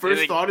think your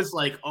first thought is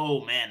like,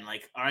 "Oh man,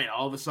 like, all right,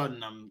 all of a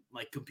sudden I'm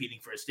like competing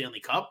for a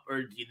Stanley Cup,"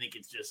 or do you think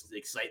it's just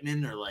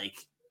excitement, or like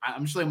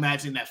I'm just like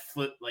imagining that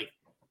flip, like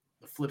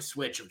the flip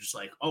switch of just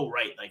like, "Oh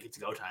right, like it's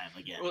go time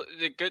again." Well,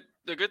 the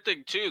good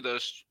thing too,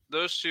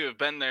 those two have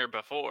been there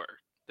before.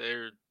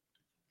 They're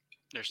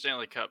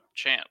Stanley Cup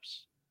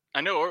champs. I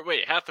know.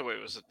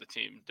 Hathaway was at the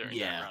team during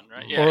that run,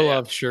 right? Yeah,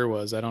 Orlov sure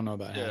was. I don't know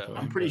about Hathaway.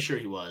 I'm pretty sure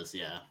he was.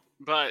 Yeah.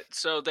 But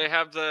so they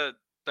have that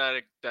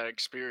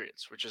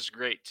experience, which is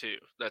great too.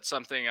 That's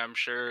something I'm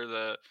sure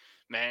the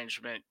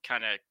management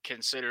kind of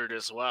considered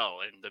as well.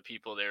 And the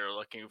people they were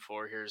looking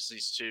for, here's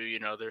these two, you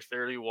know, they're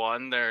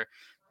 31, they're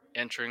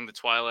entering the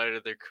twilight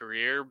of their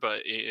career,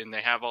 and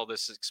they have all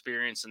this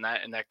experience and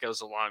that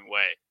goes a long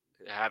way.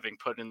 Having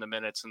put in the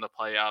minutes in the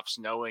playoffs,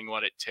 knowing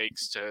what it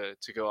takes to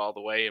go all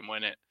the way and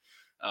win it,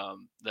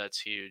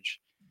 that's huge.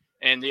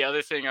 And the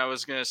other thing I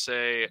was going to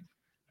say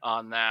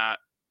on that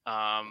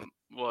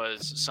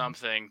was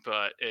something,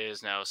 but it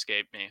has now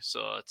escaped me.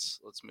 So let's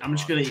move on. I'm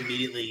just going to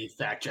immediately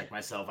fact check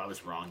myself. I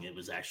was wrong. It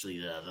was actually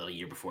the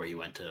year before he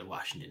went to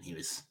Washington. He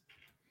was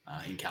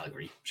in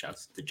Calgary.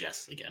 Shouts to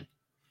Jess again.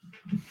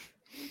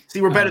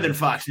 See, we're better than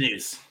Fox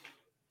News.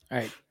 All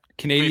right.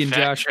 Canadian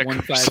Josh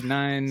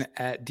 159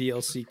 at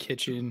DLC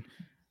Kitchen.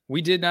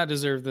 We did not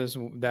deserve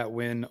that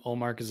win.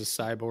 Olmark is a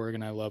cyborg,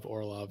 and I love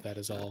Orlov. That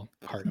is all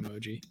heart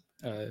emoji.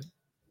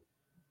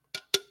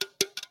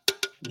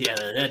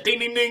 Yeah, ding,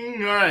 ding,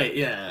 ding. All right,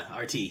 yeah,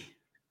 RT.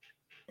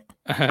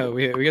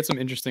 We got some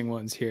interesting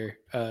ones here.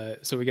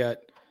 So we got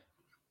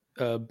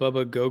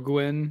Bubba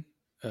Gogwin.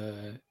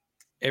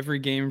 Every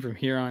game from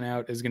here on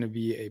out is going to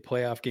be a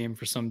playoff game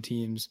for some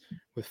teams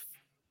with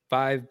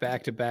 5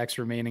 back-to-backs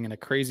remaining in a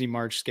crazy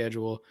March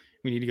schedule.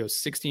 We need to go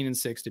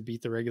 16-6 to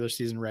beat the regular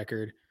season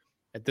record.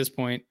 At this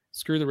point,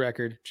 screw the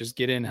record, just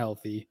get in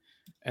healthy.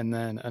 And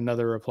then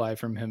another reply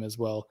from him as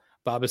well.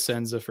 Baba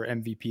Senza for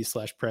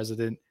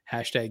MVP/president.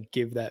 #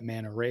 give that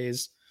man a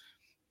raise.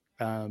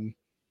 I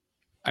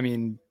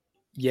mean,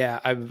 yeah,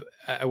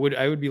 I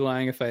would be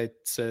lying if I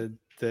said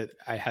that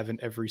I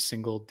haven't every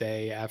single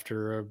day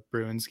after a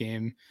Bruins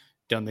game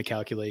done the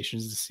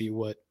calculations to see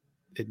what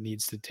it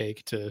needs to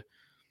take to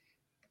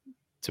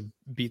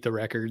beat the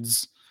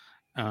records.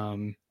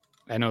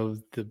 I know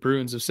the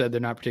Bruins have said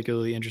they're not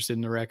particularly interested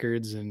in the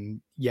records,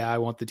 and yeah, I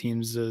want the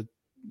team to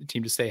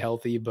stay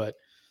healthy, but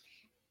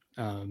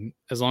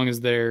as long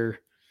as I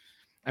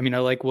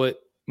like what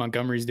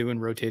Montgomery's doing,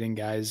 rotating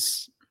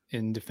guys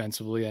in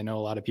defensively. I know a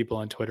lot of people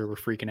on Twitter were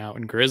freaking out,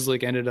 and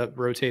Grizzly ended up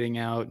rotating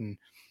out, and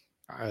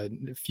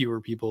fewer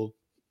people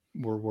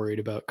were worried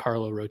about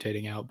Carlo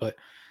rotating out, but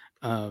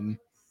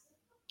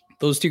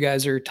those two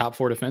guys are top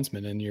 4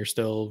 defensemen, and you're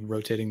still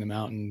rotating them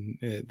out, and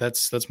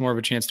that's more of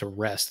a chance to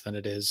rest than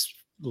it is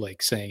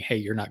like saying, hey,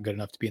 you're not good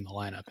enough to be in the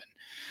lineup. And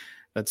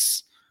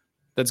that's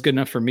good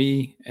enough for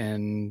me.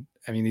 And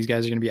I mean, these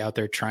guys are going to be out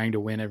there trying to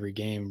win every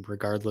game,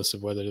 regardless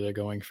of whether they're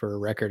going for a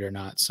record or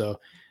not. So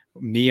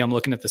I'm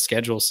looking at the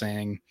schedule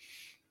saying,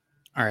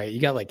 all right,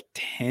 you got like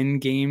 10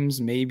 games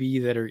maybe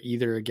that are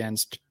either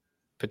against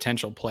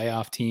potential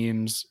playoff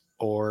teams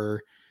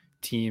or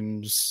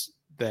teams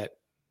that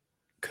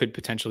could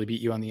potentially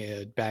beat you on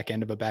the back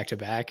end of a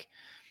back-to-back.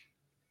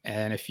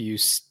 And if you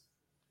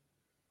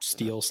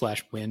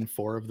steal/win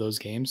 4 of those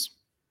games,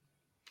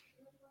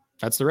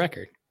 that's the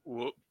record.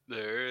 Whoop,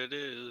 there it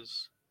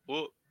is.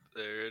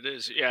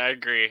 Yeah, I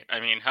agree.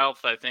 I mean,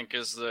 health, I think,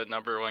 is the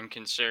number one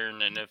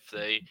concern. And if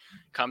they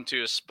come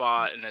to a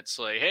spot and it's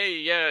like, hey,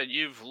 yeah,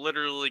 you've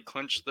literally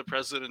clinched the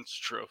President's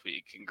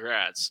Trophy,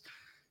 congrats.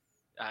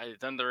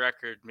 Then the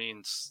record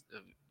means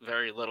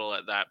very little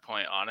at that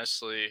point,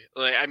 honestly.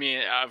 Like, I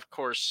mean, of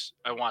course,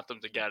 I want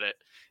them to get it,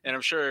 and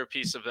I'm sure a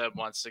piece of them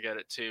wants to get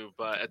it too.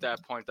 But at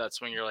that point,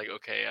 that's when you're like,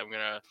 okay, I'm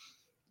gonna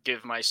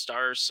give my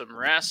stars some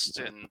rest,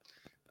 and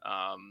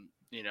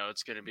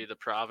it's gonna be the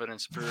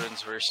Providence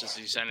Bruins versus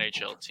these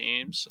NHL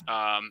teams.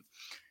 Not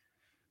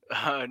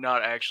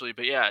actually,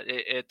 but yeah,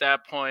 at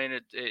that point,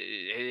 it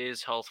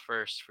is health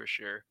first for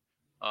sure.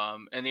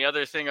 And the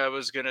other thing I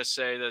was going to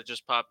say that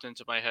just popped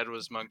into my head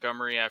was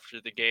Montgomery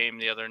after the game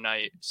the other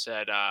night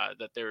said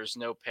that there was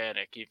no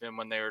panic. Even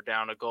when they were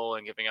down a goal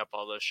and giving up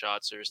all those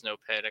shots, there was no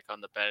panic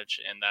on the bench.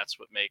 And that's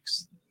what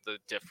makes the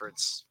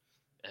difference,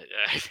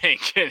 I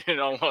think, in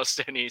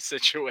almost any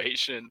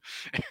situation.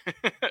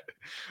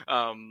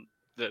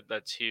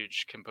 That's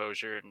huge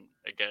composure. And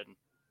again,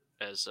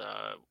 as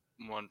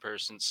one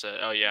person said,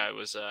 it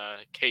was a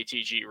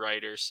KTG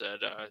writer said,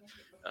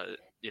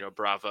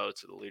 bravo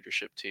to the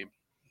leadership team.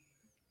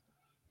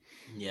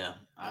 Yeah.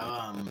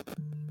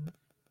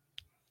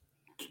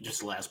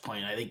 Just the last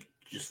point. I think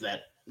just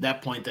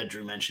that point that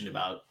Drew mentioned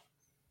about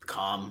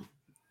calm,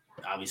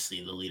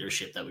 obviously the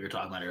leadership that we were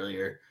talking about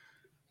earlier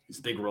is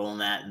a big role in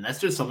that. And that's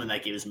just something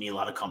that gives me a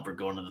lot of comfort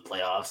going to the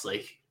playoffs.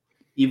 Like,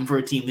 even for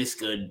a team this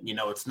good,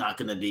 it's not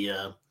going to be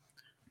a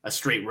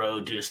straight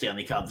road to a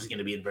Stanley Cup. There's going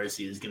to be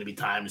adversity. There's going to be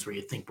times where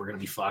you think we're going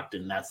to be fucked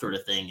and that sort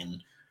of thing.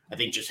 And I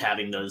think just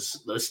having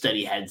those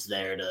steady heads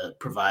there to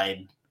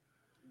provide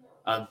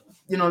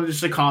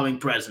just a calming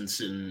presence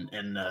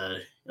and a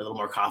little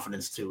more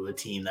confidence to a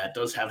team that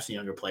does have some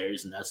younger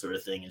players and that sort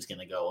of thing is going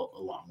to go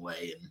a long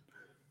way.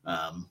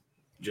 And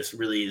just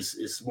really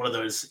is one of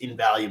those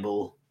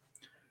invaluable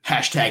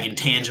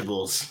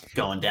 #intangibles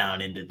going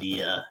down into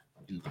the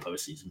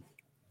postseason.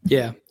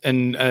 Yeah.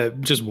 And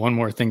just one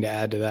more thing to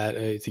add to that.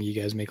 I think you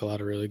guys make a lot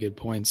of really good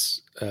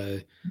points.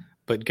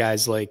 But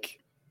guys like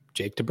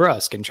Jake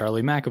DeBrusk and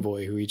Charlie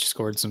McAvoy, who each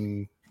scored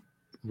some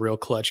real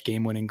clutch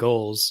game-winning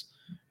goals,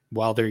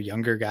 while they're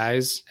younger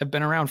guys, have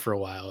been around for a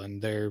while and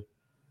they're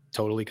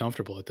totally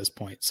comfortable at this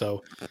point.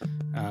 So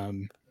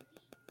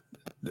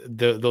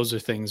those are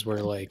things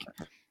where like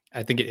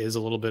I think it is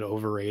a little bit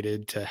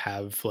overrated to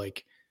have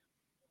like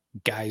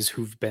guys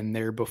who've been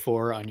there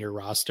before on your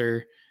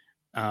roster.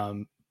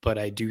 But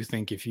I do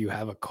think if you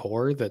have a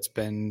core that's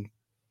been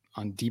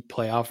on deep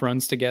playoff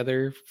runs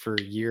together for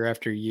year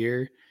after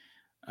year,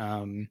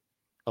 a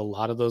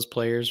lot of those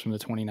players from the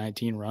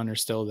 2019 run are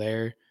still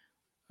there.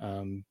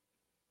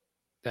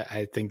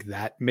 I think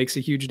that makes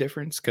a huge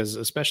difference because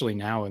especially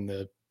now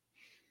in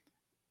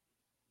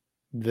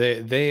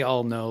they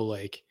all know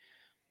like,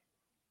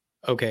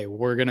 okay,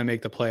 we're going to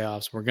make the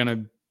playoffs. We're going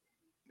to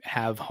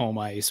have home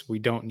ice. We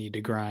don't need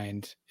to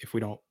grind if we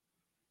don't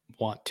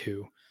want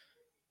to,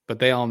 but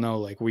they all know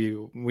like we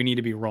need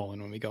to be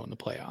rolling when we go in the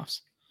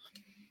playoffs.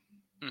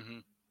 Mm-hmm.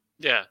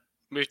 Yeah.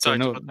 We've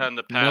talked about that in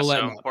the past,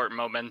 how important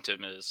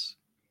momentum is.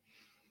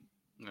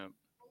 No.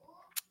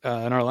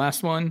 And our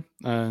last one,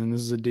 and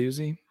this is a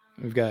doozy.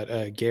 We've got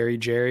Gary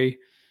Jerry,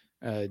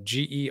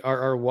 GERRY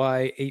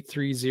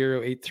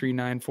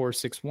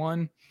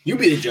 830-839-461. You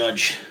be the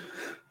judge.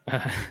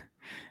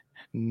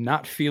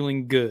 Not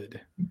feeling good.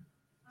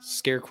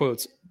 Scare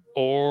quotes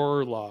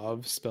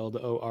Orlov, spelled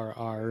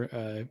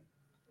ORR.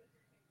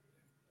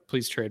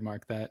 Please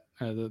trademark that.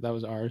 That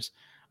was ours.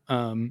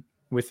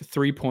 With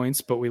 3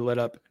 points, but we let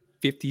up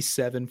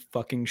 57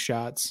 fucking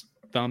shots.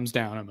 Thumbs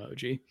down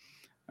emoji.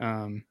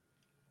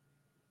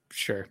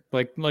 Sure.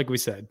 Like we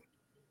said.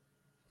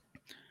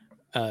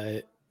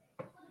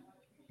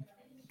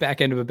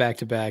 Back end of a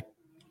back-to-back.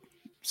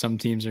 Some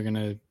teams are going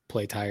to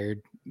play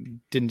tired.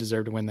 Didn't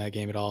deserve to win that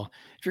game at all.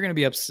 If you're going to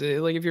be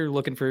upset, like if you're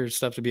looking for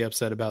stuff to be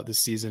upset about this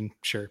season,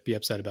 sure, be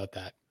upset about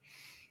that.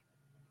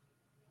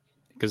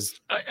 Because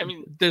I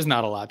mean, there's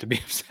not a lot to be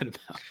upset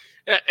about.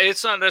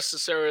 It's not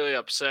necessarily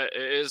upset.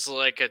 It is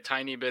like a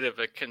tiny bit of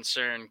a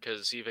concern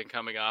because even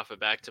coming off a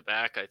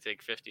back-to-back, I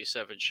think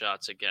 57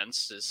 shots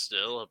against is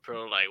still a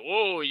pro. Like,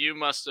 whoa, you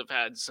must have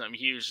had some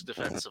huge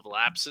defensive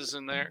lapses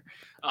in there.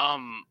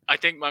 I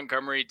think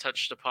Montgomery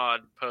touched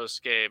upon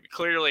post-game.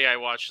 Clearly, I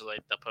watched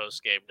like the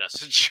post-game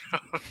doesn't show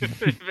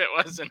if it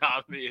wasn't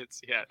obvious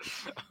yet.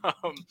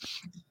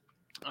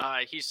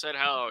 He said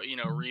how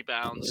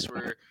rebounds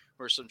were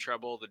some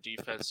trouble. The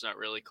defense not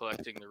really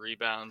collecting the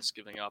rebounds,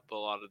 giving up a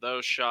lot of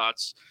those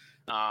shots,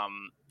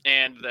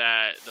 and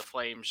that the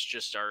Flames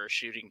just are a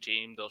shooting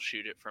team. They'll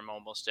shoot it from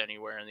almost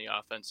anywhere in the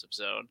offensive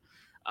zone.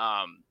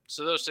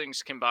 So those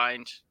things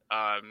combined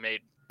made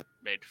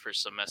for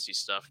some messy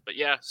stuff. But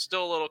yeah,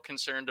 still a little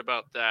concerned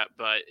about that.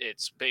 But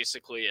it's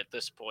basically at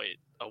this point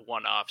a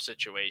one-off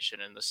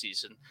situation in the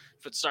season.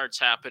 If it starts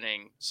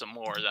happening some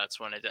more, that's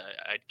when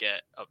I'd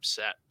get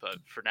upset. But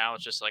for now,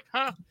 it's just like,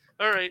 all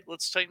right,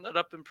 let's tighten that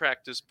up in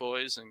practice,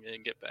 boys, and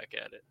get back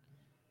at it.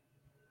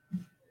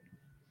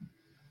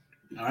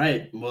 All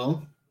right.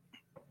 Well,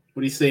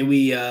 what do you say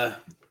we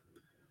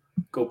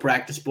go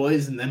practice,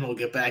 boys, and then we'll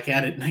get back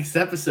at it next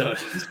episode.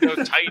 Let's go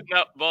tighten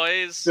up,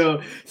 boys.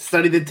 So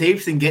study the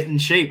tapes and get in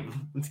shape.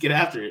 Let's get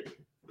after it.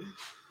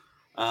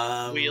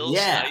 Wheels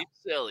tight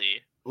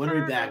silly. When are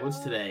we back? What's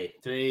today?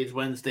 Today's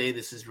Wednesday.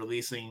 This is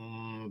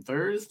releasing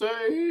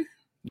Thursday.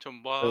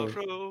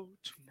 Tomorrow.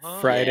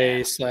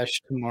 Friday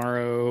 /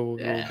 tomorrow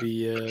we'll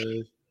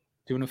be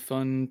doing a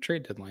fun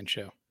trade deadline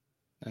show.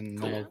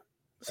 And cool.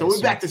 So we're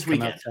back this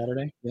weekend.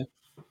 Saturday. Yeah.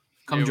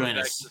 Come join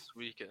us this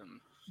weekend.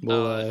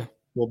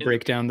 We'll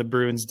break down the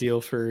Bruins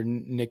deal for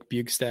Nick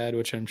Bjugstad,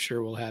 which I'm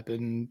sure will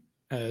happen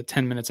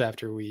 10 minutes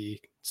after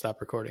we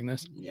stop recording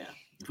this. Yeah.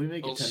 If we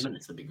make it 10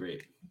 minutes, that'd be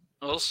great.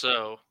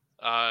 Also,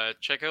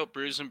 check out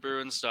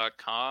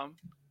brewsandbruins.com.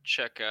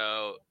 Check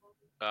out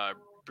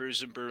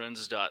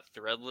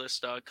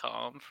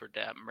brewsandbruins.threadless.com for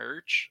that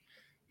merch.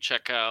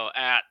 Check out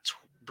at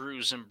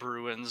Brews and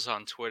Bruins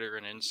on Twitter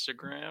and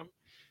Instagram.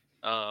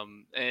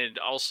 And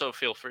also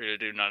feel free to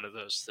do none of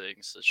those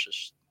things. It's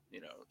just,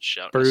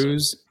 shout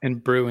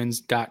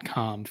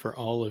brewsandbruins.com for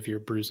all of your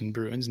Brews and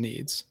Bruins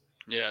needs.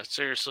 Yeah,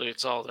 seriously,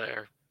 it's all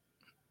there.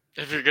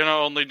 If you're going to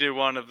only do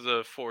one of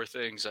the 4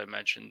 things I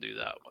mentioned, do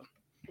that one.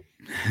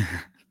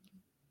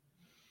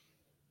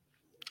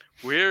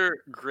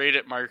 We're great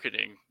at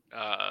marketing.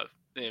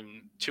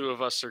 And 2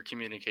 of us are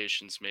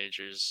communications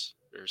majors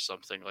or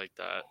something like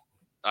that.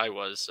 I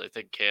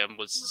think Cam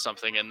was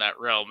something in that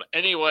realm.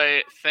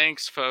 Anyway,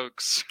 thanks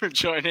folks for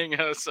joining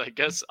us. I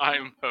guess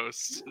I'm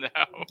host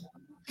now.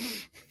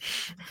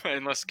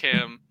 Unless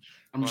Cam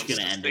I'm just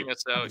gonna end sing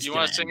us out. You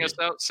want to sing us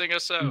out? Sing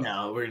us out.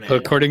 No, we're gonna.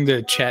 According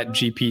to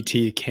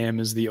ChatGPT, Cam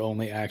is the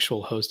only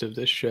actual host of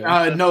this show.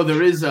 No,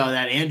 there is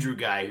that Andrew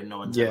guy who no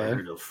one's ever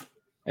heard of.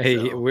 Hey,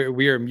 so.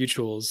 we are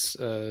mutuals,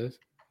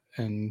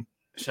 and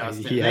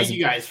thank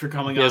you guys for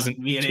coming on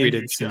me and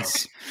Andrew's show.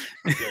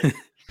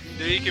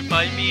 You can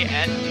find me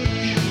at